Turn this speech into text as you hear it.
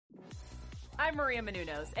I'm Maria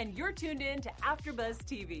Menounos, and you're tuned in to AfterBuzz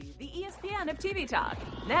TV, the ESPN of TV talk.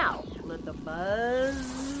 Now, let the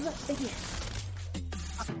buzz begin.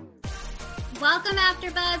 Welcome,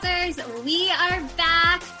 AfterBuzzers. We are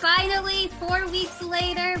back. Finally, 4 weeks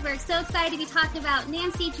later. We're so excited to be talking about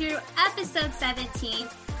Nancy Drew, episode 17.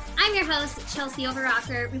 I'm your host, Chelsea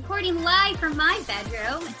Overrocker, reporting live from my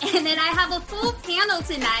bedroom. And then I have a full panel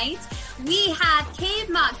tonight. We have Kay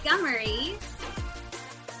Montgomery.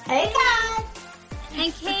 Hey, guys.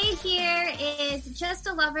 And Kay here is just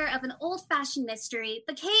a lover of an old-fashioned mystery.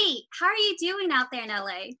 But Kay, how are you doing out there in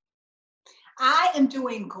LA? I am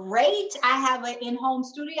doing great. I have an in-home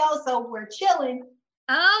studio, so we're chilling.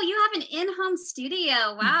 Oh, you have an in-home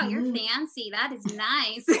studio. Wow, You're fancy. That is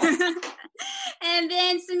nice. And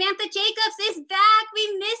then Samantha Jacobs is back.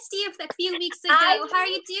 We missed you a few weeks ago. How are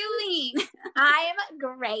you doing? I'm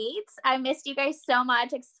great. I missed you guys so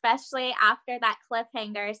much, especially after that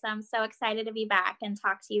cliffhanger. So I'm so excited to be back and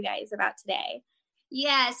talk to you guys about today.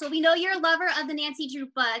 Yeah, so we know you're a lover of the Nancy Drew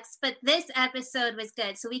books, but this episode was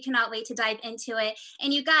good, so we cannot wait to dive into it.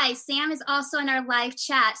 And you guys, Sam is also in our live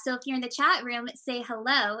chat, so if you're in the chat room, say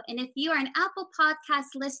hello. And if you are an Apple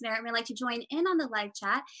Podcast listener and would like to join in on the live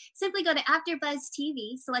chat, simply go to AfterBuzz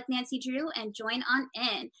TV, select Nancy Drew, and join on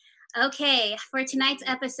in. Okay, for tonight's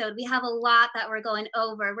episode, we have a lot that we're going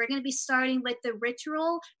over. We're going to be starting with the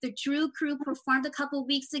ritual the Drew crew performed a couple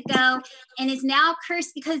weeks ago and is now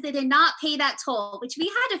cursed because they did not pay that toll, which we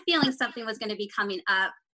had a feeling something was going to be coming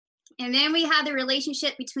up. And then we had the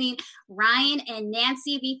relationship between Ryan and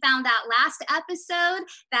Nancy. We found out last episode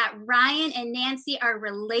that Ryan and Nancy are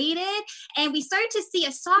related. And we started to see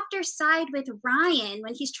a softer side with Ryan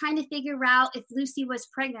when he's trying to figure out if Lucy was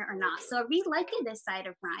pregnant or not. So I really liking this side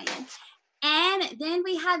of Ryan. And then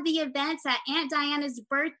we had the events at Aunt Diana's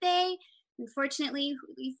birthday. Unfortunately,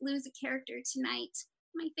 we lose a character tonight.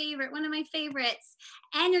 One of my favorites.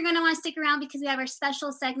 And you're going to want to stick around because we have our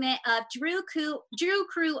special segment of Drew Crew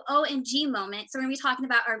OMG moments. So we're going to be talking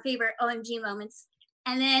about our favorite OMG moments.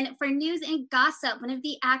 And then for news and gossip, one of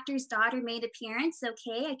the actors' daughter made appearance.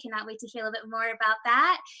 Okay, I cannot wait to hear a little bit more about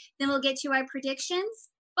that. Then we'll get to our predictions.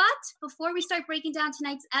 But before we start breaking down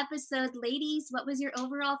tonight's episode, ladies, what was your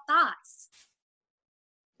overall thoughts?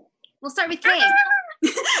 We'll start with Kay.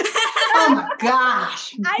 Oh my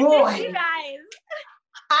gosh, boy. I miss you guys.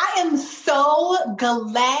 I am so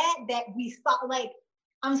glad that we saw,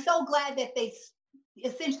 I'm so glad that they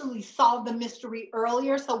essentially solved the mystery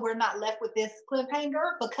earlier so we're not left with this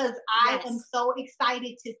cliffhanger because I am so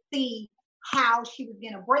excited to see how she was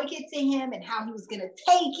going to break it to him and how he was going to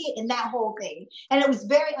take it and that whole thing. And it was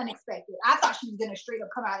very unexpected. I thought she was going to straight up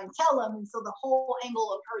come out and tell him. And so the whole angle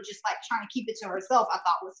of her just trying to keep it to herself, I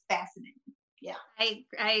thought was fascinating. Yeah.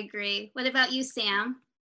 I agree. What about you, Sam?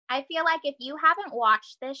 I feel like if you haven't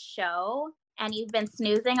watched this show and you've been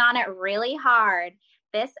snoozing on it really hard,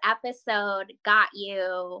 this episode got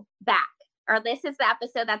you back. Or this is the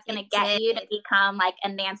episode that's going to get you to become like a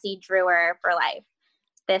Nancy Drewer for life.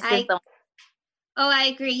 I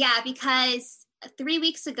agree. Yeah, because 3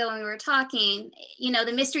 weeks ago when we were talking,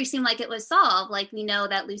 the mystery seemed like it was solved. Like, we know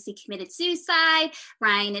that Lucy committed suicide.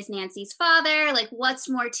 Ryan is Nancy's father. Like, what's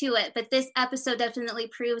more to it? But this episode definitely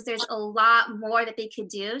proves there's a lot more that they could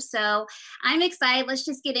do. So I'm excited. Let's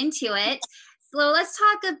just get into it. So let's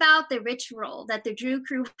talk about the ritual that the Drew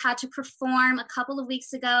crew had to perform a couple of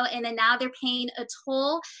weeks ago. And then now they're paying a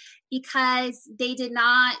toll because they did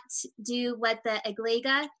not do what the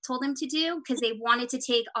Eglega told them to do because they wanted to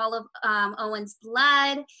take all of Owen's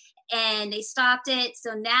blood and they stopped it.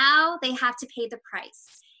 So now they have to pay the price.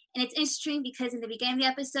 And it's interesting because in the beginning of the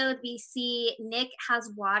episode, we see Nick has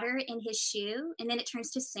water in his shoe and then it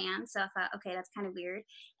turns to sand. So I thought, okay, that's kind of weird.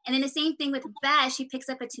 And then the same thing with Beth, she picks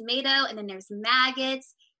up a tomato and then there's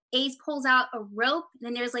maggots. Ace pulls out a rope and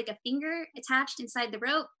then there's like a finger attached inside the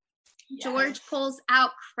rope. Yes. George pulls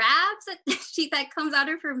out crabs that comes out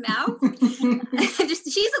of her mouth.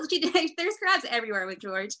 There's crabs everywhere with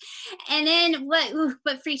George. And then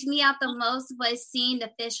what freaked me out the most was seeing the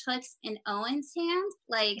fish hooks in Owen's hand.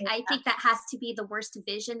 I think that has to be the worst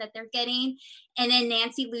vision that they're getting. And then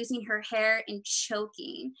Nancy losing her hair and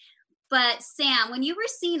choking. But Sam, when you were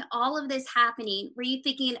seeing all of this happening, were you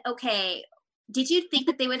thinking, okay, did you think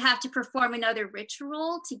that they would have to perform another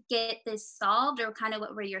ritual to get this solved? Or kind of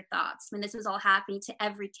what were your thoughts when this was all happening to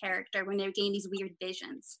every character when they were getting these weird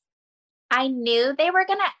visions? I knew they were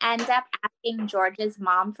going to end up asking George's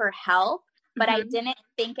mom for help, but I didn't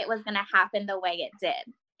think it was going to happen the way it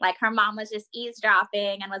did. Like her mom was just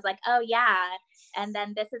eavesdropping and was like, oh yeah. And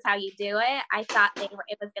then this is how you do it. I thought it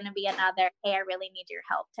was going to be another, hey, I really need your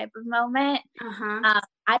help type of moment.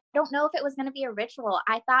 I don't know if it was going to be a ritual.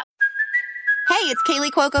 I thought Hey, it's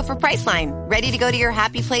Kaylee Cuoco for Priceline. Ready to go to your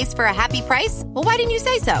happy place for a happy price? Well, why didn't you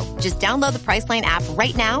say so? Just download the Priceline app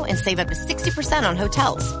right now and save up to 60% on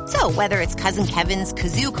hotels. So whether it's Cousin Kevin's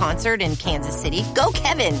Kazoo Concert in Kansas City, go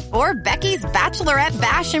Kevin, or Becky's Bachelorette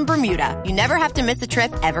Bash in Bermuda, you never have to miss a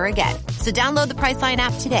trip ever again. So download the Priceline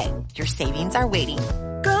app today. Your savings are waiting.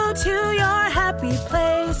 Go to your happy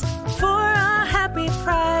place for a happy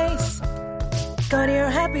price. Go to your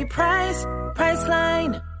happy price,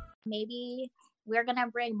 Priceline. Maybe we're going to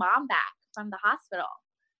bring mom back from the hospital.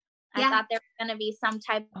 Yeah. I thought there was going to be some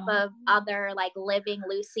type of other like living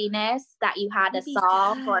Lucy-ness that you had to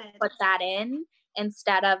solve or put that in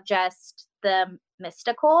instead of just the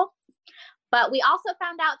mystical. But we also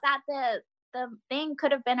found out that the thing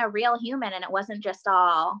could have been a real human and it wasn't just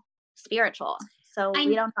all spiritual. So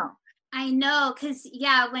we don't know. I know, because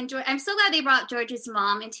when I'm so glad they brought George's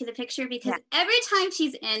mom into the picture, because every time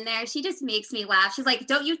she's in there, she just makes me laugh. She's like,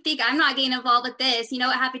 don't you think I'm not getting involved with this? You know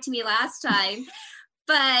what happened to me last time?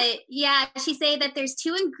 But she said that there's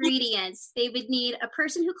 2 ingredients. They would need a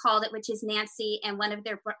person who called it, which is Nancy, and one of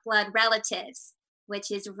their blood relatives,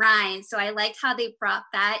 which is Ryan. So I liked how they brought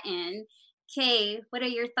that in. Kay, what are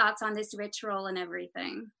your thoughts on this ritual and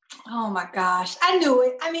everything? Oh my gosh, I knew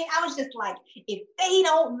it. I mean, I was just like, if they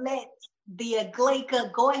don't let the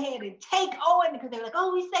Agleka go ahead and take Owen, because they were like,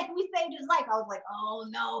 oh, we saved his life. I was like, oh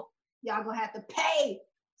no, y'all gonna have to pay.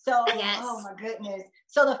 So, oh my goodness.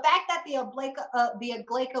 So the fact that the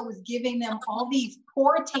Agleka was giving them all these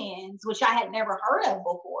portents, which I had never heard of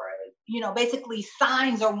before, basically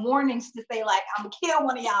signs or warnings to say like, I'm gonna kill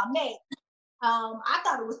one of y'all next. I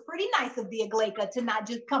thought it was pretty nice of the Agleka to not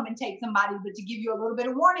just come and take somebody, but to give you a little bit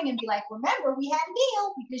of warning and be like, remember, we had a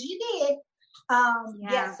deal, because you did.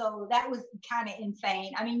 So that was kind of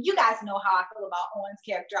insane. I mean, you guys know how I feel about Owen's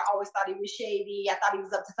character. I always thought he was shady. I thought he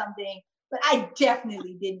was up to something, but I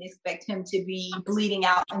definitely didn't expect him to be bleeding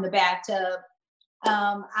out in the bathtub.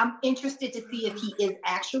 I'm interested to see if he is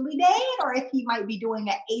actually dead or if he might be doing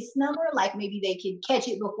an ace number, like maybe they could catch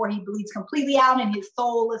it before he bleeds completely out and his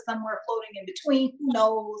soul is somewhere floating in between. Who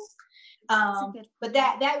knows? But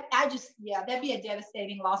that'd be a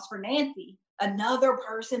devastating loss for Nancy. Another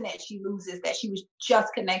person that she loses that she was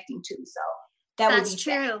just connecting to. So that's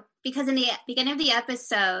true. Sad. Because in the beginning of the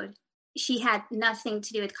episode, she had nothing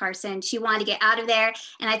to do with Carson. She wanted to get out of there.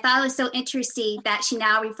 And I thought it was so interesting that she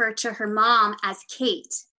now referred to her mom as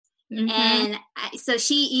Kate. Mm-hmm. And so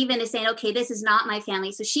she even is saying, okay, this is not my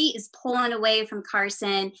family. So she is pulling away from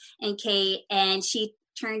Carson and Kate, and she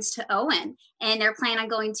turns to Owen, and they're planning on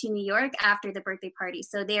going to New York after the birthday party.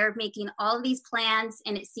 So they're making all of these plans,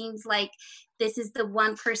 and it seems like this is the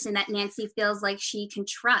one person that Nancy feels like she can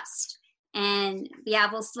trust. And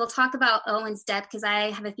we'll talk about Owen's death, because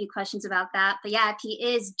I have a few questions about that. But if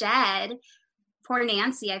he is dead, poor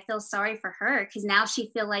Nancy, I feel sorry for her, because now she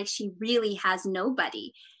feels like she really has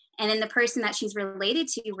nobody. And then the person that she's related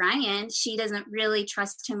to, Ryan, she doesn't really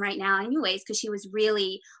trust him right now anyways, because she was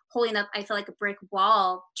really holding up, I feel like, a brick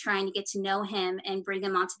wall trying to get to know him and bring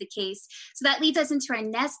him onto the case. So that leads us into our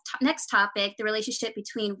next topic, the relationship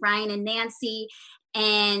between Ryan and Nancy.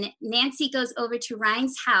 And Nancy goes over to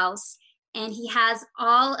Ryan's house, and he has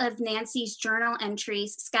all of Nancy's journal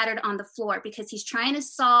entries scattered on the floor because he's trying to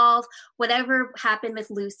solve whatever happened with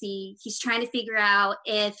Lucy. He's trying to figure out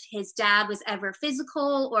if his dad was ever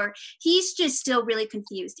physical, or he's just still really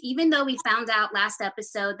confused. Even though we found out last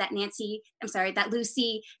episode that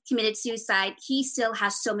Lucy committed suicide, he still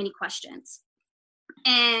has so many questions.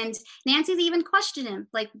 And Nancy's even questioned him,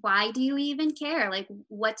 like, why do you even care? Like,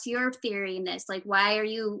 what's your theory in this? Like, why are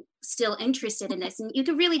you still interested in this? And you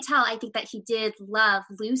could really tell, I think, that he did love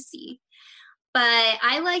Lucy. But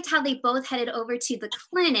I liked how they both headed over to the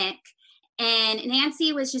clinic, and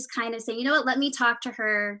Nancy was just kind of saying, you know what, let me talk to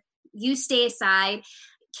her. You stay aside.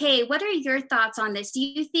 Kay, what are your thoughts on this? Do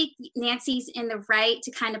you think Nancy's in the right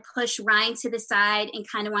to kind of push Ryan to the side and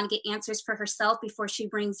kind of want to get answers for herself before she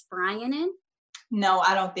brings Brian in? No,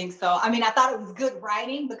 I don't think so. I mean, I thought it was good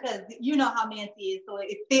writing, because you know how Nancy is, so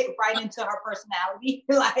it fit right into her personality.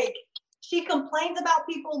 Like, she complains about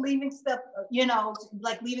people leaving stuff,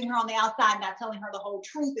 like leaving her on the outside, not telling her the whole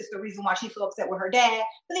truth is the reason why she's so upset with her dad.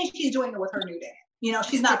 But then she's doing it with her new dad.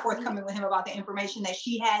 She's not forthcoming with him about the information that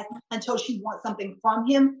she has until she wants something from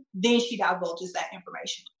him. Then she divulges that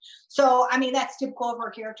information. So, I mean, that's typical of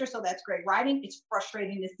her character. So that's great writing. It's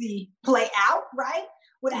frustrating to see play out, right?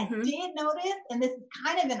 What I did notice, and this is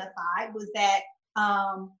kind of an aside, was that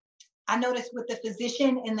I noticed with the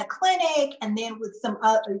physician in the clinic and then with some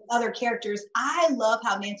other characters, I love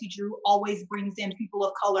how Nancy Drew always brings in people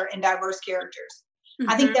of color and diverse characters.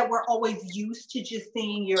 I think that we're always used to just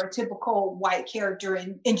seeing your typical white character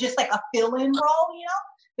in just like a fill-in role, you know?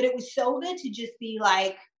 But it was so good to just be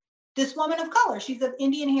like this woman of color. She's of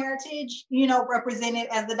Indian heritage, you know, represented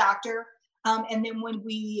as the doctor. And then when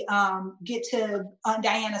we get to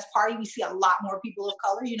Diana's party, we see a lot more people of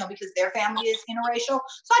color, you know, because their family is interracial.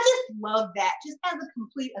 So I just love that. Just as a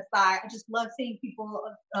complete aside, I just love seeing people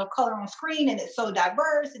of color on screen, and it's so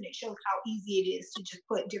diverse, and it shows how easy it is to just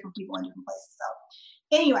put different people in different places.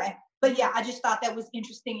 So anyway, but yeah, I just thought that was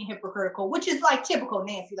interesting and hypocritical, which is like typical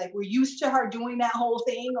Nancy. Like, we're used to her doing that whole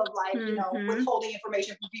thing of like, you know, withholding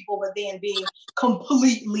information from people, but then being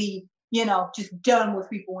completely, you know, just done with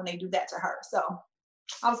people when they do that to her. So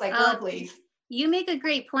I was like, girl, please. You make a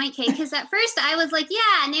great point, Kate, because at first I was like,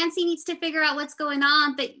 yeah, Nancy needs to figure out what's going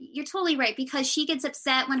on. But you're totally right, because she gets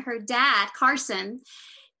upset when her dad, Carson,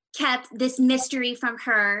 kept this mystery from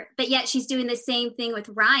her, but yet she's doing the same thing with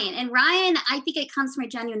Ryan. And Ryan, I think it comes from a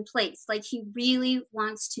genuine place. Like, he really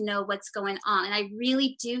wants to know what's going on. And I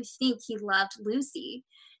really do think he loved Lucy.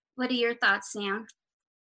 What are your thoughts, Sam?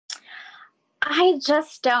 I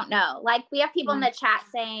just don't know. Like, we have people in the chat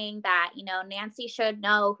saying that, you know, Nancy should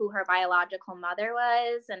know who her biological mother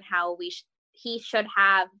was and how he should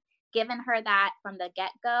have given her that from the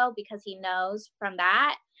get-go because he knows from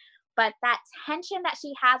that. But that tension that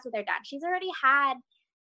she has with her dad, she's already had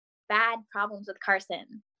bad problems with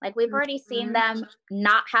Carson. Like, we've already seen them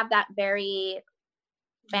not have that very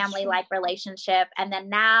family-like relationship. And then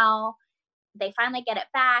now they finally get it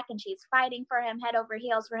back, and she's fighting for him, head over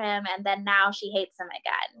heels for him, and then now she hates him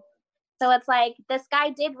again. So it's like, this guy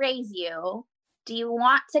did raise you. Do you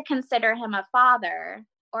want to consider him a father,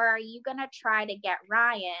 or are you going to try to get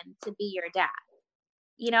Ryan to be your dad?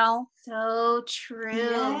 You know? So true.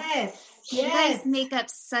 Yes. You guys make up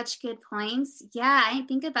such good points. Yeah, I didn't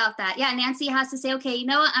think about that. Yeah, Nancy has to say, okay, you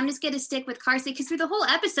know what? I'm just going to stick with Carson, because through the whole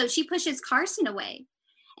episode, she pushes Carson away.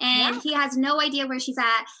 And he has no idea where she's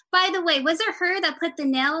at. By the way, was it her that put the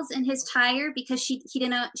nails in his tire because she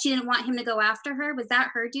didn't want him to go after her? Was that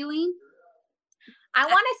her doing? I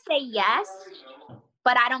want to say yes,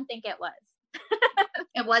 but I don't think it was.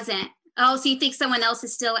 It wasn't. Oh, so you think someone else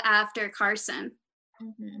is still after Carson?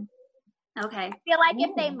 Okay. I feel like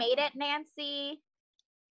if they made it Nancy,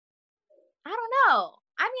 I don't know.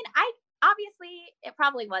 I mean, obviously it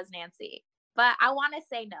probably was Nancy. But I want to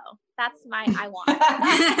say no. That's I want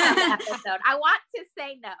episode. I want to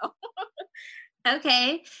say no.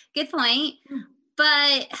 Okay, good point.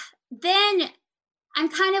 But then I'm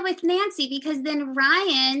kind of with Nancy, because then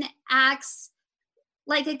Ryan acts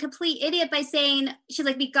like a complete idiot by saying, she's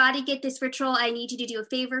like, we got to get this ritual. I need you to do a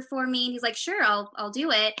favor for me. And he's like, sure, I'll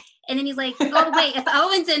do it. And then he's like, oh, wait, if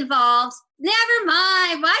Owen's involved, never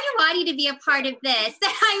mind. Why do I need to be a part of this?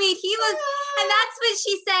 I mean, he was, and that's what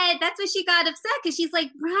she said. That's what she got upset, because she's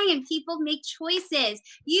like, Ryan, people make choices.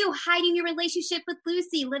 You hiding your relationship with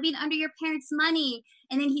Lucy, living under your parents' money.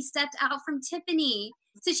 And then he stepped out from Tiffany.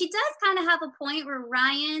 So she does kind of have a point where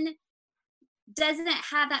Ryan doesn't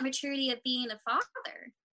have that maturity of being a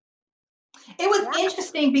father. It was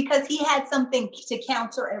interesting because he had something to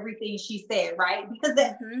counter everything she said, right? Because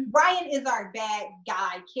Ryan is our bad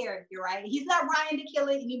guy character, right? He's not Ryan to kill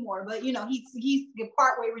it anymore, but you know, he's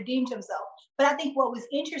partway redeemed himself. But I think what was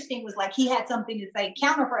interesting was like he had something to say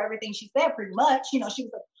counter for everything she said, pretty much. You know, she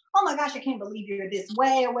was like, oh my gosh, I can't believe you're this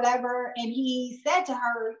way or whatever. And he said to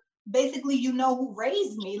her, basically, you know who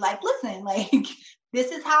raised me. Like, listen, like,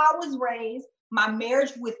 this is how I was raised. My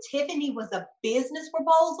marriage with Tiffany was a business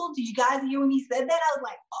proposal. Did you guys hear when he said that? I was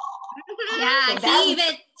like, oh. Yeah,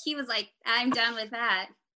 so he was like, I'm done with that.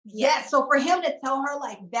 Yeah, so for him to tell her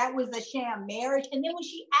like that was a sham marriage. And then when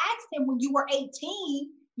she asked him, when you were 18,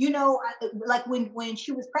 you know, like when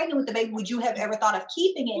she was pregnant with the baby, would you have ever thought of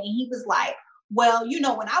keeping it? And he was like, well, you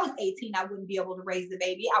know, when I was 18, I wouldn't be able to raise the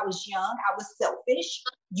baby. I was young. I was selfish.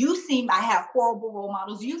 I have horrible role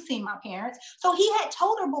models. You've seen my parents. So he had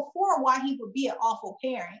told her before why he would be an awful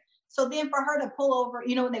parent. So then for her to pull over,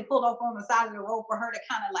 you know, when they pulled over on the side of the road, for her to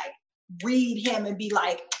kind of like read him and be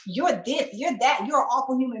like, you're this, you're that, you're an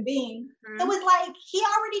awful human being. It was like, he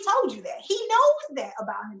already told you that. He knows that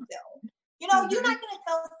about himself. You know, you're not going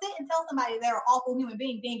to sit and tell somebody they're an awful human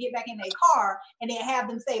being, then get back in their car and then have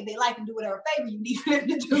them save their life and do whatever favor you need them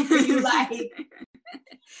to do for you. Like,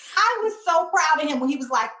 I was so proud of him when he was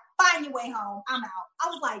like, find your way home. I'm out. I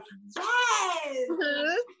was like, yes.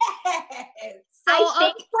 Yes. So I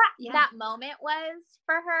think what that moment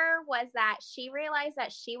for her was that she realized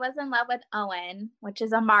that she was in love with Owen, which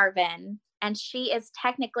is a Marvin, and she is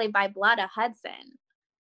technically by blood a Hudson.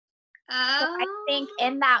 So I think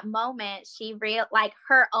in that moment, she like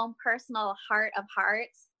her own personal heart of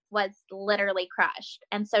hearts was literally crushed.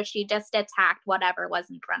 And so she just attacked whatever was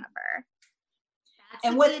in front of her.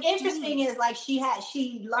 And what's interesting is like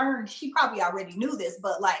she learned, she probably already knew this,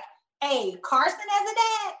 but like, hey, Carson as a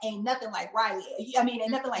dad ain't nothing like Riley. I mean,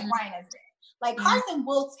 ain't nothing like Ryan as a dad. Like Carson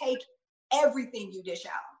will take everything you dish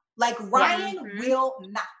out. Like Ryan will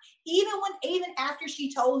not. Even after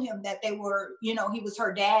she told him that they were, you know, he was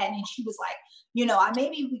her dad, and she was like, you know,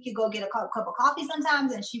 maybe we could go get a cup of coffee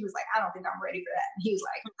sometimes. And she was like, I don't think I'm ready for that. And he was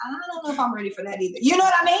like, I don't know if I'm ready for that either. You know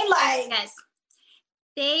what I mean? Like, yes,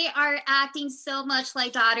 they are acting so much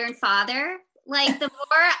like daughter and father. Like the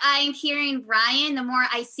more I'm hearing Ryan, the more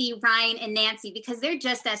I see Ryan and Nancy, because they're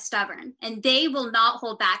just as stubborn and they will not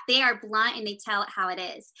hold back. They are blunt and they tell it how it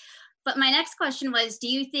is. But my next question was, do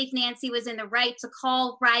you think Nancy was in the right to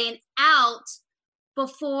call Ryan out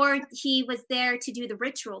before he was there to do the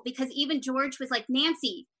ritual? Because even George was like,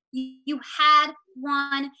 Nancy, you had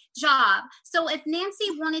one job. So if Nancy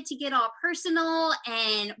wanted to get all personal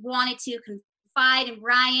and wanted to confide in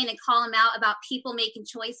Ryan and call him out about people making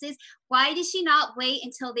choices, why did she not wait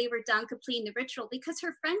until they were done completing the ritual? Because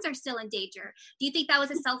her friends are still in danger. Do you think that was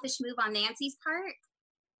a selfish move on Nancy's part?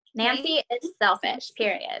 Nancy is selfish,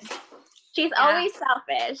 period. She's always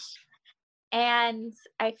selfish. And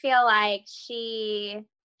I feel like she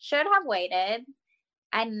should have waited,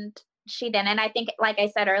 and she didn't. I think, like I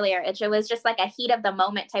said earlier, it was just like a heat of the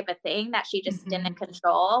moment type of thing that she just didn't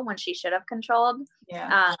control when she should have controlled.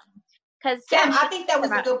 Yeah. Because Sam, I think that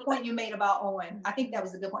was a good point you made about Owen. I think that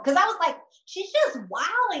was a good point. Because I was like, she's just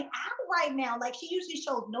wilding out right now. Like, she usually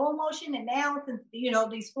shows no emotion. And now, since, you know,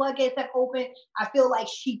 these floodgates have opened, I feel like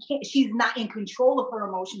she's not in control of her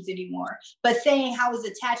emotions anymore. But saying how it's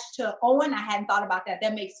attached to Owen, I hadn't thought about that.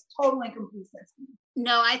 That makes total and complete sense to me.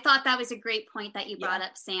 No, I thought that was a great point that you brought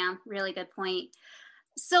up, Sam. Really good point.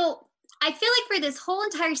 So I feel like for this whole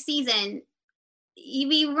entire season,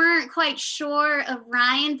 we weren't quite sure of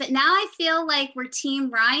Ryan, but now I feel like we're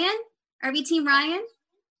Team Ryan. Are we Team Ryan?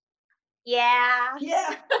 Yeah.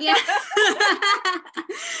 Yeah. Yeah.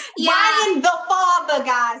 Ryan the father,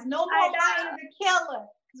 guys. No more Ryan the killer.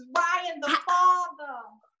 It's Ryan the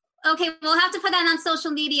father. Okay, we'll have to put that on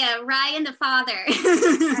social media. Ryan the father.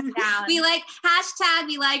 We like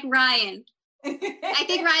 #we like Ryan. I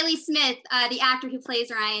think Riley Smith, the actor who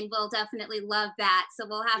plays Ryan, will definitely love that. So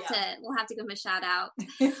we'll have to give him a shout out.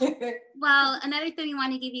 Well, another thing we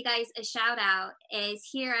want to give you guys a shout out is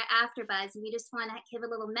here at AfterBuzz. We just want to give a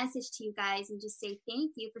little message to you guys and just say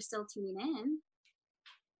thank you for still tuning in.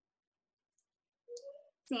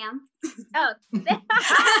 Sam. Oh. So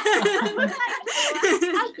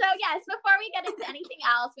yes, before we get into anything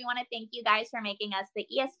else, we want to thank you guys for making us the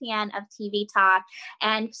ESPN of TV Talk.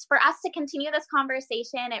 And for us to continue this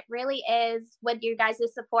conversation, it really is with your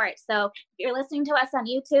guys' support. So if you're listening to us on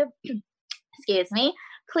YouTube, excuse me,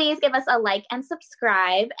 please give us a like and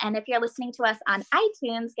subscribe. And if you're listening to us on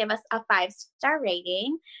iTunes, give us a 5-star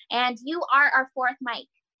rating. And you are our fourth mic.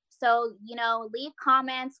 So, you know, leave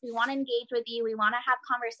comments. We want to engage with you. We want to have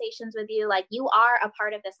conversations with you. Like, you are a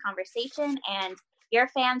part of this conversation and you're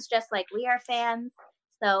fans just like we are fans.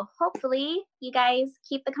 So hopefully you guys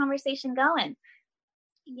keep the conversation going.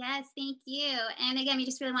 Yes, thank you. And again, we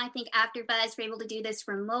just really want to thank AfterBuzz for able to do this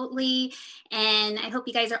remotely. And I hope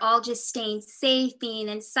you guys are all just staying safe, being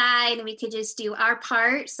inside, and we could just do our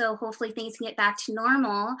part. So hopefully things can get back to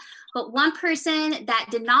normal. But one person that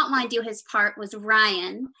did not want to do his part was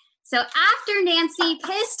Ryan. So after Nancy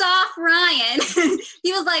pissed off Ryan,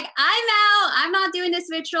 he was like, I'm out. I'm not doing this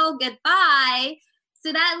ritual. Goodbye.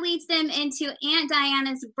 So that leads them into Aunt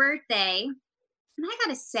Diana's birthday. And I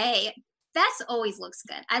got to say, Bess always looks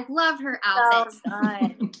good. I love her outfits.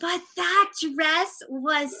 But that dress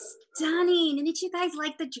was stunning. And did you guys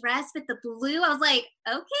like the dress with the blue? I was like,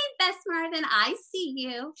 okay, Bess Marvin, I see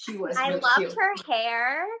you. She was I really loved cute. her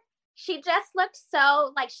hair. She just looked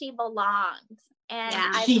so like she belonged. And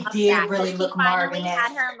yeah, she did really look Marvin. She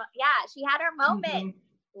had her moment.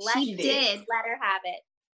 She did. Let her have it.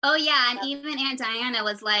 Oh, yeah. And even Aunt Diana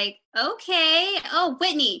was like, okay. Oh,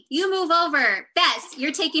 Whitney, you move over. Bess,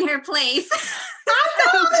 you're taking her place. I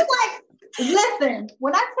was like, listen,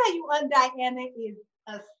 when I tell you Aunt Diana is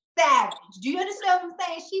a savage, do you understand what I'm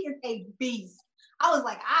saying? She is a beast. I was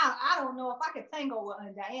like, I don't know if I could tango with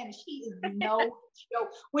Aunt Diana. She is no joke.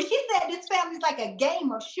 When she said this family's like a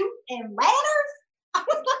game of shoot and ladders, I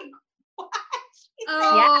was like, what?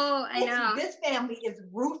 I know. This family is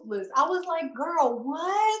ruthless. I was like, girl,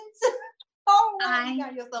 what? Oh, you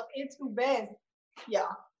got yourself into bed. Yeah.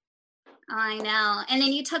 I know. And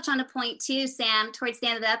then you touch on a point too, Sam, towards the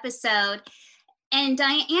end of the episode. And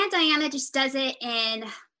Aunt Diana just does it in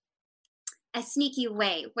a sneaky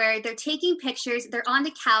way where they're taking pictures. They're on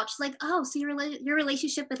the couch, like, oh, so your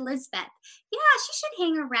relationship with Lisbeth? Yeah, she should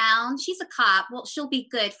hang around. She's a cop. Well, she'll be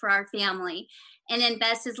good for our family. And then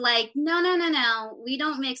Bess is like, no. We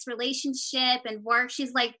don't mix relationship and work.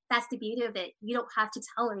 She's like, that's the beauty of it. You don't have to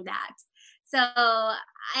tell her that. So,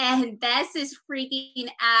 and Bess is freaking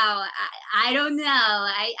out. I don't know.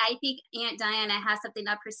 I think Aunt Diana has something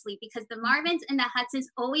up her sleeve because the Marvins and the Hudsons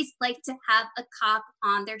always like to have a cop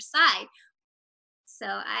on their side. So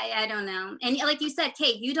I don't know. And like you said,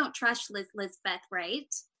 Kate, you don't trust Lisbeth,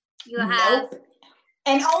 right? You have. Nope.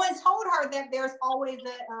 And Owen told her that there's always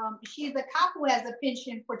she's a cop who has a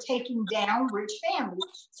penchant for taking down rich families.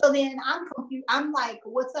 So then I'm confused. I'm like,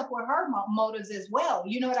 what's up with her motives as well?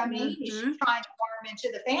 You know what I mean? Mm-hmm. Is she trying to worm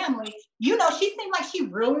into the family? You know, she seemed like she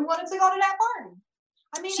really wanted to go to that party.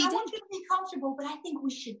 I mean, I want you to be comfortable, but I think we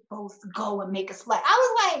should both go and make a splash. I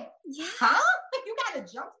was like, huh? You got a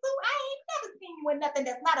jumpsuit? I ain't never seen you with nothing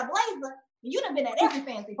that's not a blazer. You done been at every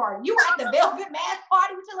fancy party. You were at the Velvet Mask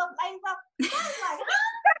party with your little blazer. I was like,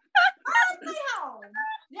 huh? Stay home.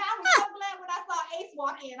 Yeah, I was so glad when I saw Ace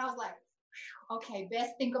walk in. I was like, okay, Bess,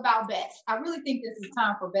 think about Bess. I really think this is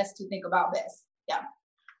time for Bess to think about Bess. Yeah.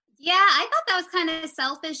 Yeah, I thought that was kind of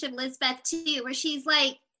selfish of Lisbeth too, where she's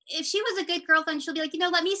like, if she was a good girlfriend, she'll be like,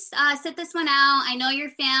 let me sit this one out. I know your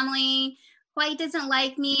family quite doesn't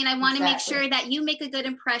like me, and I want to make sure that you make a good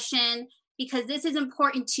impression because this is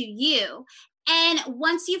important to you. And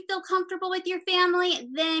once you feel comfortable with your family,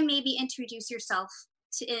 then maybe introduce yourself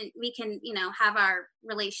to, and we can, have our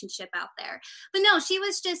relationship out there. But no, she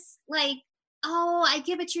was just like, oh, I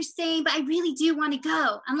get what you're saying, but I really do want to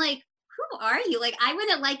go. I'm like, who are you? Like, I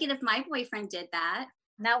wouldn't like it if my boyfriend did that.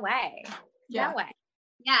 No way. Yeah. No way.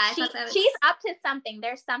 Yeah, I thought that was... she's up to something.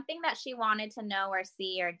 There's something that she wanted to know or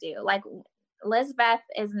see or do. Like Lisbeth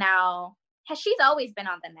she's always been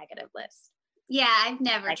on the negative list. Yeah, I've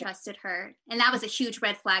never trusted her. And that was a huge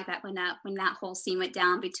red flag that went up when that whole scene went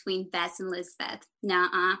down between Bess and Lisbeth.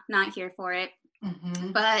 Nuh-uh, not here for it.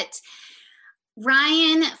 Mm-hmm. But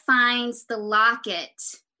Ryan finds the locket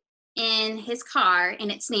in his car, and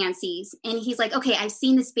it's Nancy's, and he's like, okay, I've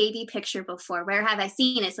seen this baby picture before. Where have I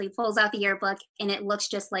seen it? So he pulls out the yearbook, and it looks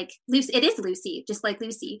just like Lucy. It is Lucy, just like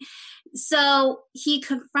Lucy. So he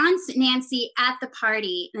confronts Nancy at the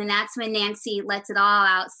party, and that's when Nancy lets it all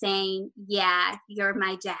out, saying, yeah, you're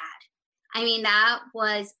my dad. I mean, that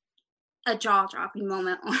was a jaw-dropping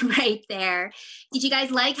moment right there. Did you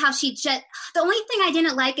guys like how the only thing I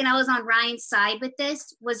didn't like, and I was on Ryan's side with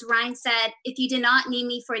this, was Ryan said, if you did not need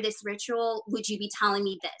me for this ritual, would you be telling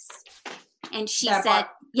me this? And she said,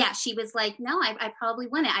 yeah, she was like, no, I probably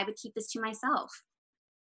wouldn't. I would keep this to myself.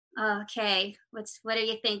 Okay, what are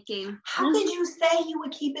you thinking? How could you say you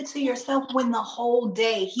would keep it to yourself when the whole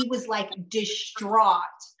day he was like distraught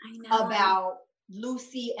about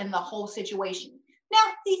Lucy and the whole situation?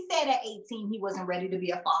 Now, he said at 18 he wasn't ready to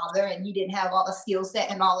be a father and he didn't have all the skill set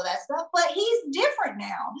and all of that stuff, but he's different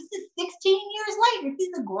now. This is 16 years later.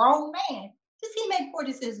 He's a grown man. Does he make poor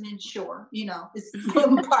decisions? Sure. It's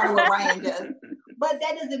part of what Ryan does. But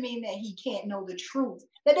that doesn't mean that he can't know the truth.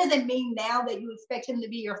 That doesn't mean now that you expect him to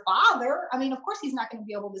be your father. I mean, of course, he's not going to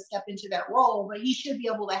be able to step into that role, but he should be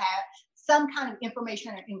able to have some kind of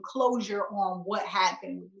information and closure on what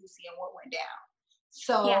happened with Lucy and what went down.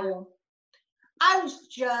 So... yeah. I was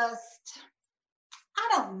I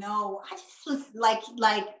don't know. I just was like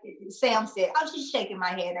Sam said, I was just shaking my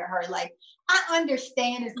head at her. Like, I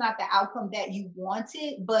understand it's not the outcome that you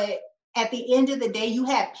wanted, but at the end of the day, you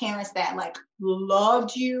had parents that like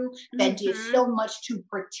loved you, that did so much to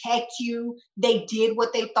protect you. They did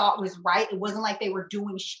what they thought was right. It wasn't like they were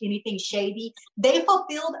doing anything shady. They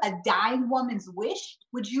fulfilled a dying woman's wish.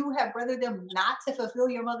 Would you have rather them not to fulfill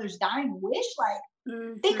your mother's dying wish? Like,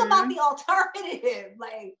 think about the alternative.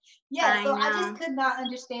 Like, yeah, I just could not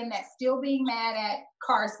understand that. Still being mad at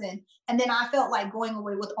Carson. And then I felt like going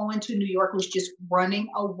away with Owen to New York was just running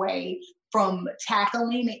away from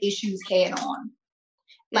tackling the issues head on.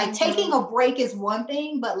 Like, taking a break is one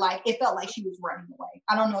thing, but like, it felt like she was running away.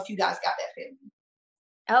 I don't know if you guys got that feeling.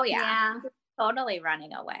 Oh, yeah. Totally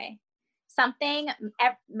running away. Something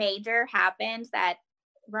major happened that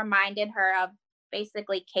reminded her of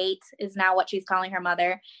basically Kate is now what she's calling her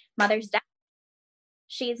mother's dad.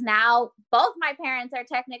 She's now, both my parents are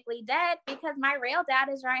technically dead because my real dad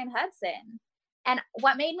is Ryan Hudson. And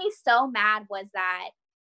what made me so mad was that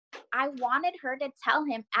I wanted her to tell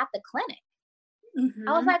him at the clinic.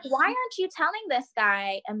 I was like, why aren't you telling this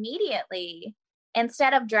guy immediately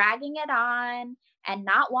instead of dragging it on and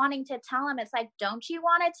not wanting to tell him? It's like, don't you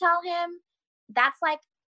want to tell him? That's like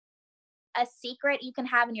a secret you can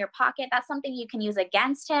have in your pocket. That's something you can use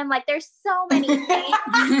against him. Like, there's so many things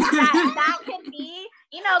that can be,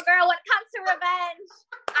 you know, girl, when it comes to revenge,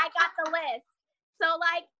 I got the list. So,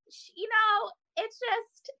 like, you know, it's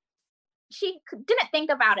just, she didn't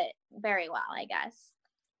think about it very well, I guess.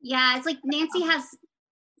 Yeah, it's like Nancy has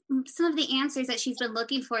some of the answers that she's been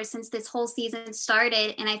looking for since this whole season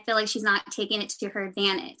started, and I feel like she's not taking it to her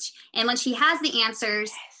advantage. And when she has the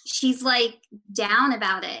answers, she's like down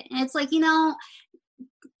about it. And it's like, you know,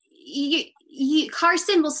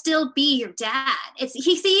 Carson will still be your dad.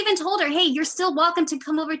 He even told her, hey, you're still welcome to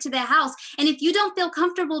come over to the house. And if you don't feel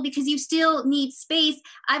comfortable because you still need space,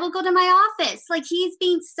 I will go to my office. Like, he's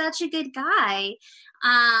being such a good guy.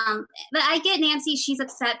 But I get Nancy, she's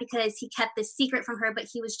upset because he kept this secret from her, but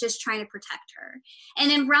he was just trying to protect her. And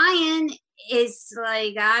then Ryan is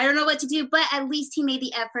like, I don't know what to do, but at least he made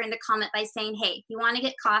the effort in the comment by saying, hey, if you want to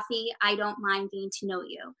get coffee, I don't mind getting to know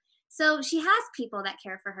you. So she has people that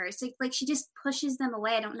care for her. So like, she just pushes them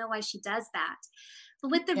away. I don't know why she does that. But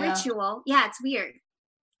with the ritual, it's weird.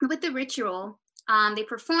 With the ritual, they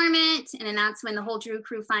perform it, and then that's when the whole Drew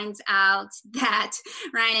crew finds out that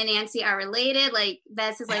Ryan and Nancy are related. Like,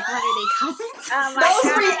 Bess is like, what, are they cousins? Oh my Those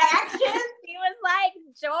God. reactions. He was like,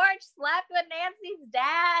 George slept with Nancy's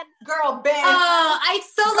dad. Girl, Bess. Oh, I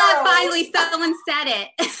so glad finally someone said it.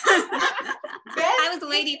 Bess I was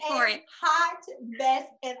waiting for it. Hot Bess,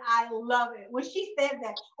 and I love it. When she said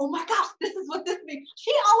that, oh my gosh, this is what this means.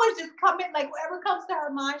 She always just comment, like, whatever comes to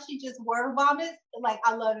her mind, she just word vomits. Like,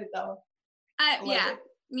 I love it though. Yeah,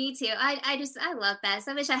 me too. I love Bess.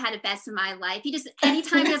 I wish I had a Bess in my life. You just,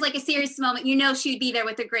 anytime there's like a serious moment, you know she'd be there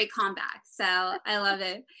with a great comeback. So I love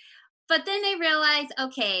it. But then they realize,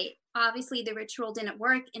 okay, obviously the ritual didn't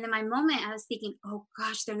work. And in my moment, I was thinking, oh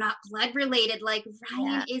gosh, they're not blood related. Like,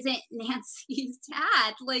 Ryan isn't Nancy's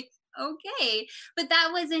dad. Like, okay. But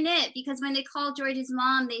that wasn't it, because when they called George's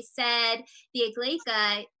mom, they said the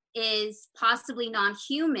Iglesias is possibly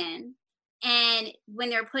non-human. And when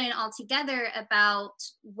they're putting it all together about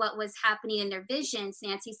what was happening in their visions,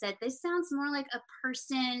 Nancy said, this sounds more like a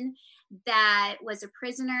person that was a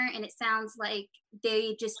prisoner, and it sounds like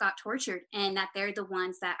they just got tortured and that they're the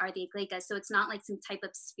ones that are the Iglesias. So it's not like some type of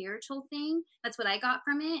spiritual thing. That's what I got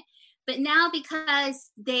from it. But now, because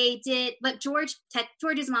they did what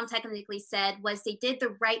George's mom technically said was they did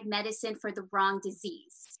the right medicine for the wrong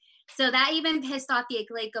disease. So that even pissed off the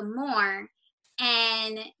Iglesias more.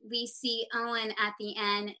 And we see Owen at the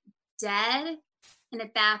end dead in a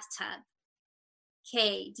bathtub.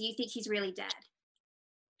 Kay, do you think he's really dead?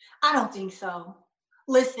 I don't think so.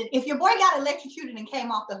 Listen, if your boy got electrocuted and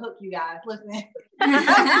came off the hook, you guys, listen.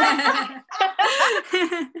 I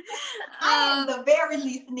at the very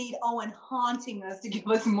least need Owen haunting us to give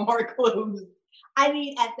us more clues. I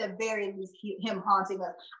need at the very least him haunting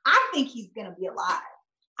us. I think he's going to be alive.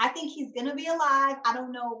 I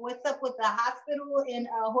don't know what's up with the hospital in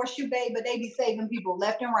Horseshoe Bay, but they be saving people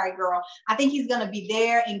left and right, girl. I think he's going to be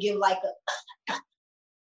there and give like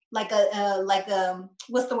a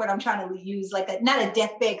what's the word I'm trying to use? Not a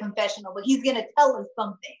deathbed confessional, but he's going to tell us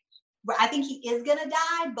something. But I think he is going to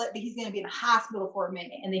die, but he's going to be in the hospital for a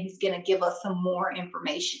minute, and then he's going to give us some more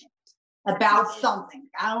information about something.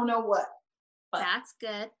 I don't know what. But. That's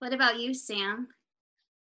good. What about you, Sam?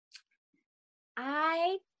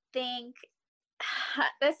 I think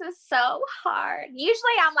this is so hard.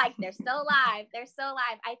 Usually I'm like, they're still alive.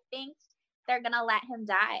 I think they're going to let him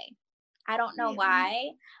die. I don't know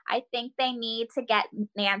why. I think they need to get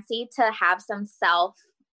Nancy to have some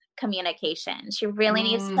self-communication. She really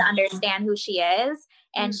needs to understand who she is,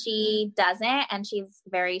 and she doesn't, and she's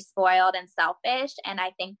very spoiled and selfish. And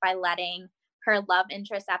I think by letting her love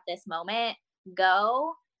interest at this moment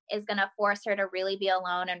go is going to force her to really be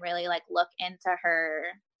alone and really like look into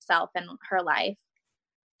herself and her life.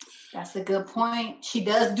 That's a good point. She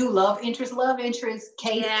does do love interest,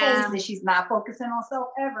 case, that she's not focusing on self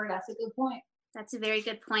ever. That's a good point. That's a very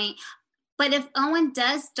good point. But if Owen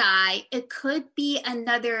does die, it could be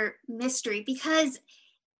another mystery, because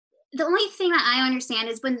the only thing that I understand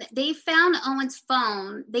is when they found Owen's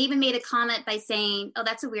phone, they even made a comment by saying, oh,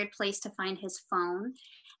 that's a weird place to find his phone.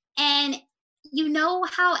 And you know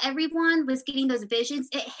how everyone was getting those visions?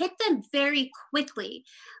 It hit them very quickly.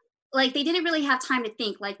 Like, they didn't really have time to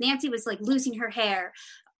think. Like, Nancy was like losing her hair,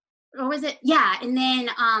 or was it? Yeah. And then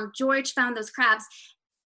George found those crabs.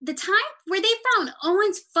 The time where they found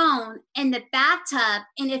Owen's phone in the bathtub,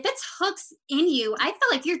 and if it's hooks in you, I feel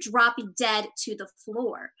like you're dropping dead to the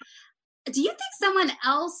floor. Do you think someone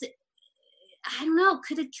else, I don't know,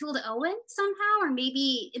 could have killed Owen somehow? Or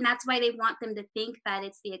maybe, and that's why they want them to think that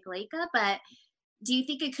it's the Iglesias, but do you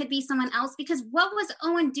think it could be someone else? Because what was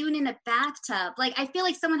Owen doing in a bathtub? Like, I feel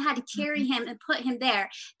like someone had to carry him and put him there.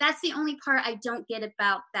 That's the only part I don't get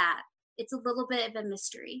about that. It's a little bit of a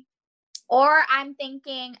mystery. Or I'm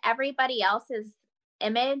thinking everybody else's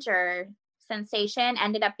image or sensation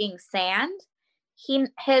ended up being sand.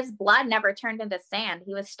 His blood never turned into sand.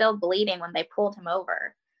 He was still bleeding when they pulled him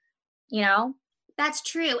over, you know? That's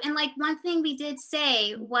true. And like one thing we did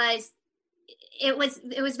say was it was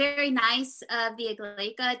very nice of the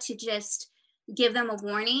Iglesias to just give them a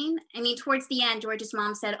warning. I mean, towards the end, George's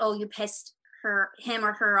mom said, "Oh, you pissed him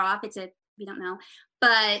or her off." We don't know,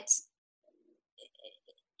 but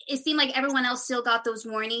it seemed like everyone else still got those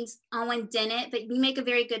warnings. Owen didn't, but you make a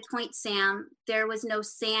very good point, Sam. There was no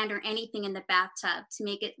sand or anything in the bathtub to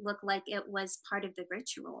make it look like it was part of the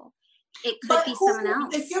ritual. It could be someone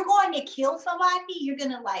else. If you're going to kill somebody, you're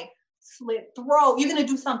going to like slit throat. You're going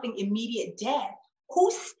to do something immediate death.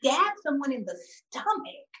 Who stabbed someone in the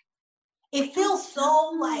stomach? It feels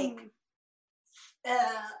so like,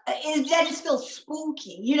 that just feels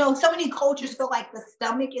spooky. You know, so many cultures feel like the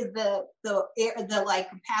stomach is the like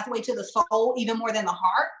pathway to the soul even more than the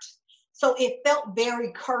heart. So it felt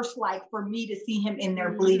very curse-like for me to see him in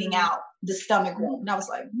there bleeding out the stomach wound. And I was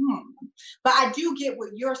like, But I do get what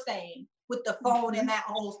you're saying with the phone and that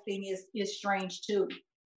whole thing is strange too.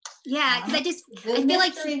 Yeah, because I feel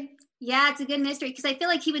like it's a good mystery because I feel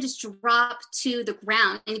like he would just drop to the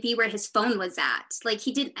ground and be where his phone was at. Like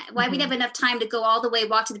he didn't, why we'd have enough time to go all the way,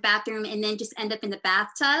 walk to the bathroom and then just end up in the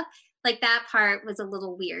bathtub. Like that part was a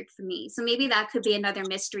little weird for me. So maybe that could be another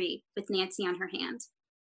mystery with Nancy on her hand.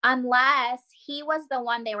 Unless he was the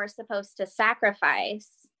one they were supposed to sacrifice.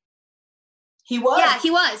 He was. Yeah, he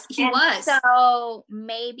was. So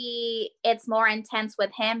maybe it's more intense with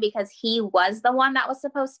him because he was the one that was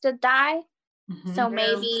supposed to die. So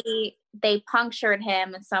maybe they punctured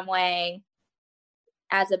him in some way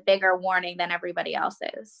as a bigger warning than everybody else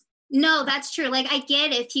is. No, that's true. Like I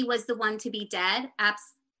get if he was the one to be dead.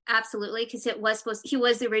 Absolutely. Because he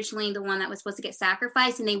was originally the one that was supposed to get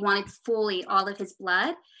sacrificed and they wanted fully all of his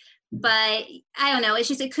blood. But I don't know. It's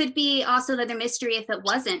just, it could be also another mystery if it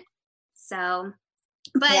wasn't. So,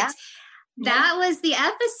 but that was the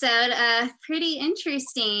episode. Pretty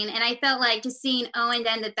interesting. And I felt like just seeing Owen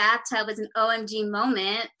in the bathtub was an OMG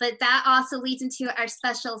moment. But that also leads into our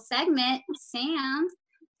special segment, Sam.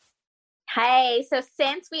 Hey, so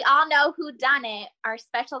since we all know who done it, our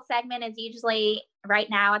special segment is usually right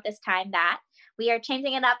now at this time that we are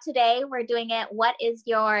changing it up today. We're doing it. What is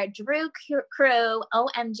your Drew Crew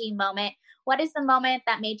OMG moment? What is the moment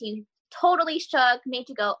that made you totally shook, made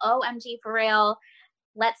you go OMG for real?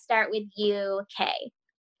 Let's start with you, Kay.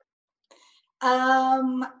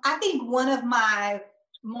 I think one of my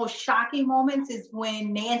most shocking moments is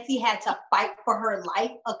when Nancy had to fight for her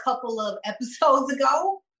life a couple of episodes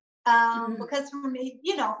ago. Because for me,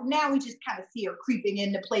 you know, now we just kind of see her creeping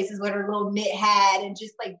into places with her little knit hat and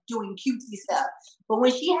just like doing cutesy stuff. But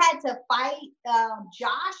when she had to fight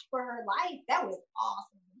Josh for her life, that was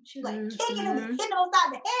awesome. She was like kicking him and hitting him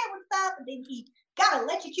upside the head with stuff, and then he got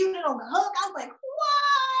electrocuted on the hook. I was like,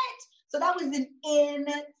 what? So that was an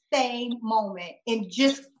insane moment and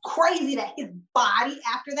just crazy that his body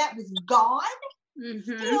after that was gone.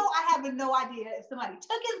 Still, I have no idea if somebody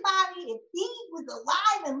took his body, if he was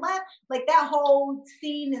alive and left. Like that whole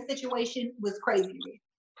scene and situation was crazy to me.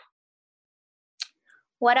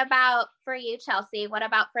 What about for you, Chelsea? What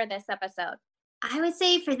about for this episode? I would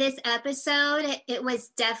say for this episode, it was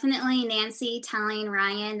definitely Nancy telling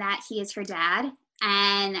Ryan that he is her dad.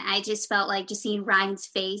 And I just felt like just seeing Ryan's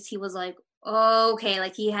face, he was like, oh, okay,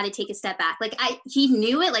 like he had to take a step back. Like he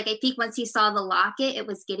knew it. Like I think once he saw the locket, it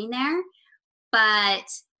was getting there. But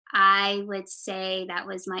I would say that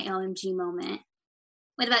was my OMG moment.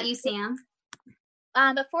 What about you, Sam?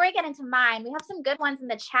 Before we get into mine, we have some good ones in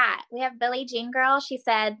the chat. We have Billie Jean Girl. She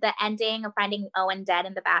said the ending of finding Owen dead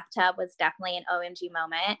in the bathtub was definitely an OMG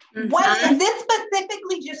moment. Wait, is this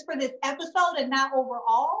specifically just for this episode and not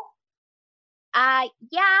overall?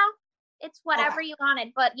 Yeah, it's whatever you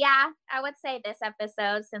wanted. But yeah, I would say this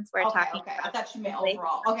episode since we're talking. Okay, I thought you meant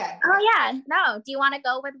overall. Okay. Oh yeah, no. Do you want to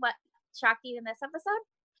go with what shocked you in this episode?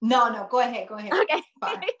 No, go ahead. Okay.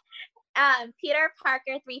 Fine. Peter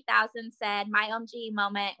Parker 3000 said, my OMG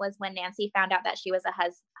moment was when Nancy found out that she was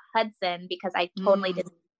a Hudson because I totally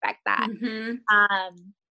didn't expect that.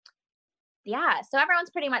 Yeah, so everyone's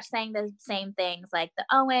pretty much saying the same things like the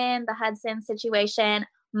Owen, the Hudson situation.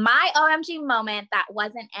 My OMG moment that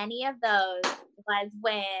wasn't any of those was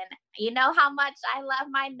when, you know how much I love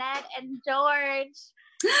my Ned and George.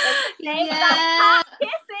 They got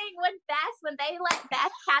kissing when they let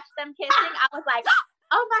Beth catch them kissing. I was like,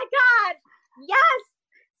 oh my God, Yes.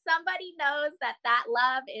 Somebody knows that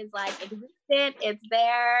love is like existent. It's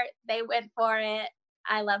there. They went for it.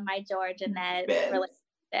 I love my George and Ned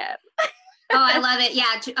relationship. Oh, I love it.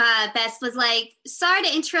 Yeah. Bess was like, sorry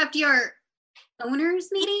to interrupt your owners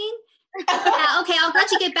meeting. Okay, I'll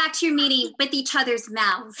let you get back to your meeting with each other's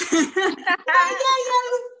mouths. It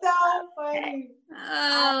was so funny.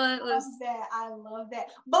 Oh, it was that. I love that.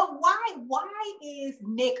 But why is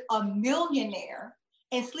Nick a millionaire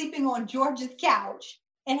and sleeping on George's couch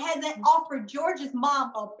and hasn't offered George's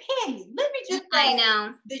mom a penny? Let me just say, I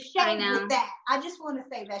know. The shade with that. I just want to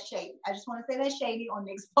say that's shady. I just want to say that's shady on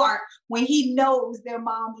Nick's part when he knows their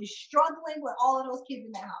mom is struggling with all of those kids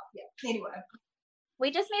in the house. Yeah. Anyway. We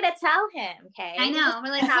just need to tell him, okay? I know.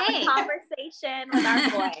 We're like, have hey. a conversation with our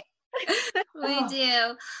boy. We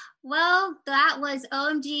do. Well, that was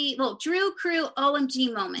OMG. Well, Drew Crew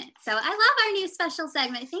OMG moment. So I love our new special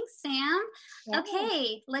segment. Thanks, Sam. Yeah.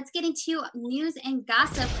 Okay, let's get into news and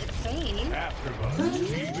gossip with Faye. AfterBuzz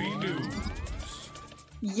TV News.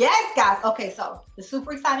 Yes, guys. Okay, so the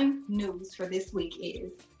super exciting news for this week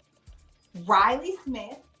is Riley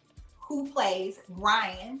Smith, who plays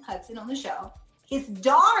Ryan Hudson on the show. His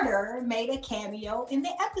daughter made a cameo in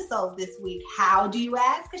the episode this week. How do you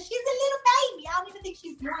ask? Because she's a little baby. I don't even think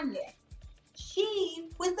she's born yet. She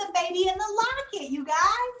was the baby in the locket, you guys.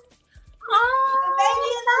 Oh, the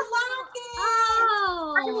baby in the locket.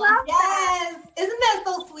 Oh, I love that. Isn't that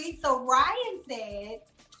so sweet? So Ryan said,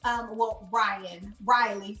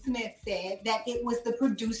 Riley Smith said that it was the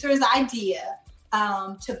producer's idea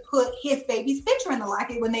to put his baby's picture in the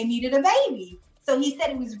locket when they needed a baby. So he said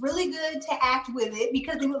it was really good to act with it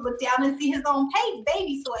because he would look down and see his own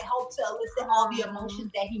baby. So it helped to elicit all the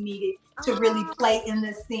emotions that he needed to really play in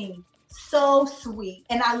the scene. So sweet.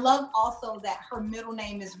 And I love also that her middle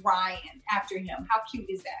name is Ryan after him. How cute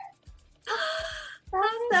is that?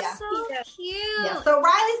 That's so cute. Yeah. So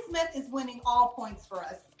Riley Smith is winning all points for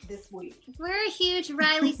us this week. We're a huge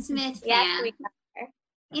Riley Smith fan. Yes, we are.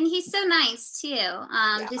 And he's so nice too.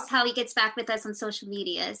 Just how he gets back with us on social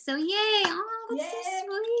media. So yay. Oh, that's so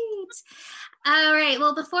sweet. All right.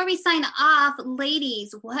 Well, before we sign off,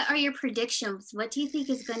 ladies, what are your predictions? What do you think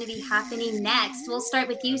is going to be happening next? We'll start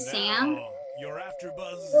with you, Sam. Your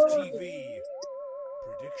AfterBuzz TV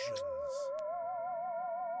predictions.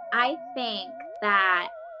 I think that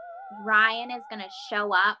Ryan is going to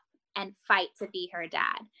show up and fight to be her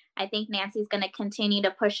dad. I think Nancy's going to continue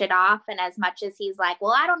to push it off. And as much as he's like,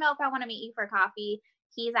 well, I don't know if I want to meet you for coffee,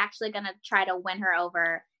 he's actually going to try to win her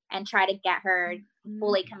over and try to get her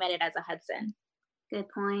fully committed as a Hudson. Good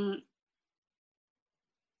point.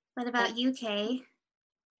 What about you, Kay?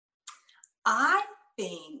 I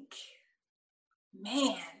think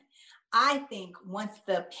once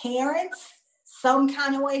the parents some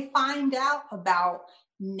kind of way find out about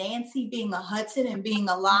Nancy being a Hudson and being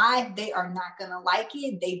alive, they are not going to like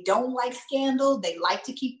it. They don't like scandal. They like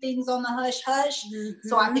to keep things on the hush-hush. Mm-hmm.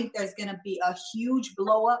 So I think there's going to be a huge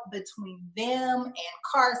blow-up between them and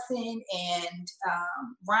Carson and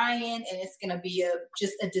Ryan, and it's going to be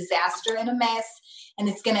just a disaster and a mess, and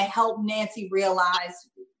it's going to help Nancy realize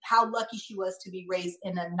how lucky she was to be raised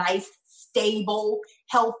in a nice, stable,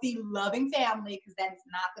 healthy, loving family, because that is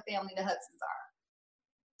not the family the Hudsons are.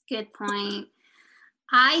 Good point.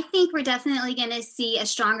 I think we're definitely going to see a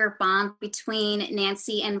stronger bond between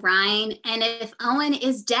Nancy and Ryan. And if Owen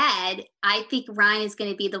is dead, I think Ryan is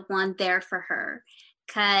going to be the one there for her.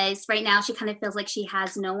 Because right now she kind of feels like she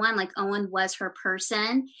has no one, like Owen was her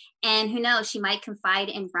person. And who knows, she might confide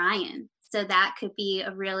in Ryan. So that could be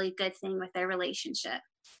a really good thing with their relationship.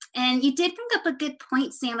 And you did bring up a good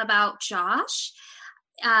point, Sam, about Josh.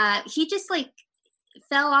 He just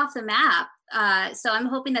fell off the map. So I'm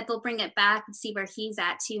hoping that they'll bring it back and see where he's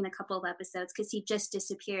at too in a couple of episodes, because he just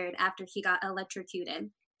disappeared after he got electrocuted.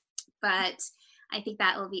 But I think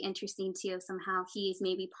that will be interesting too, if somehow he's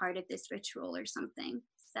maybe part of this ritual or something.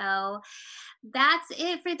 So that's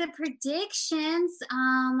it for the predictions.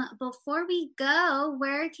 Before we go,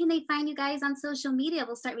 where can they find you guys on social media?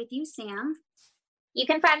 We'll start with you, Sam. You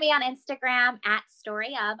can find me on Instagram at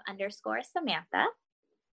 @storyof_Samantha.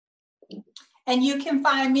 And you can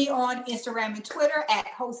find me on Instagram and Twitter at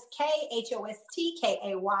hostkay,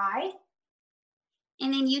 HOSTKAY.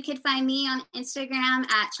 And then you can find me on Instagram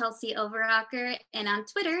at Chelsea Overrocker and on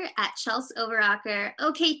Twitter at Chelsea Overrocker.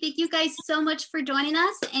 Okay, thank you guys so much for joining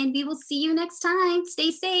us, and we will see you next time.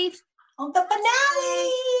 Stay safe. On the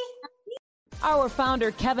finale. Our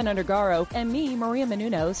founder, Kevin Undergaro, and me, Maria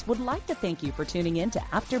Menounos, would like to thank you for tuning in to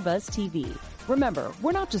AfterBuzz TV. Remember,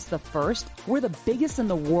 we're not just the first, we're the biggest in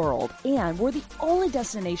the world, and we're the only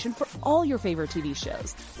destination for all your favorite TV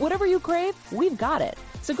shows. Whatever you crave, we've got it.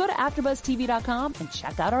 So So go to AfterBuzzTV.com and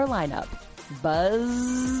check out our lineup.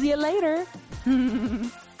 Buzz you later.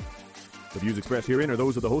 The views expressed herein are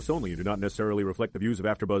those of the hosts only and do not necessarily reflect the views of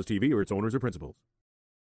AfterBuzz TV or its owners or principals.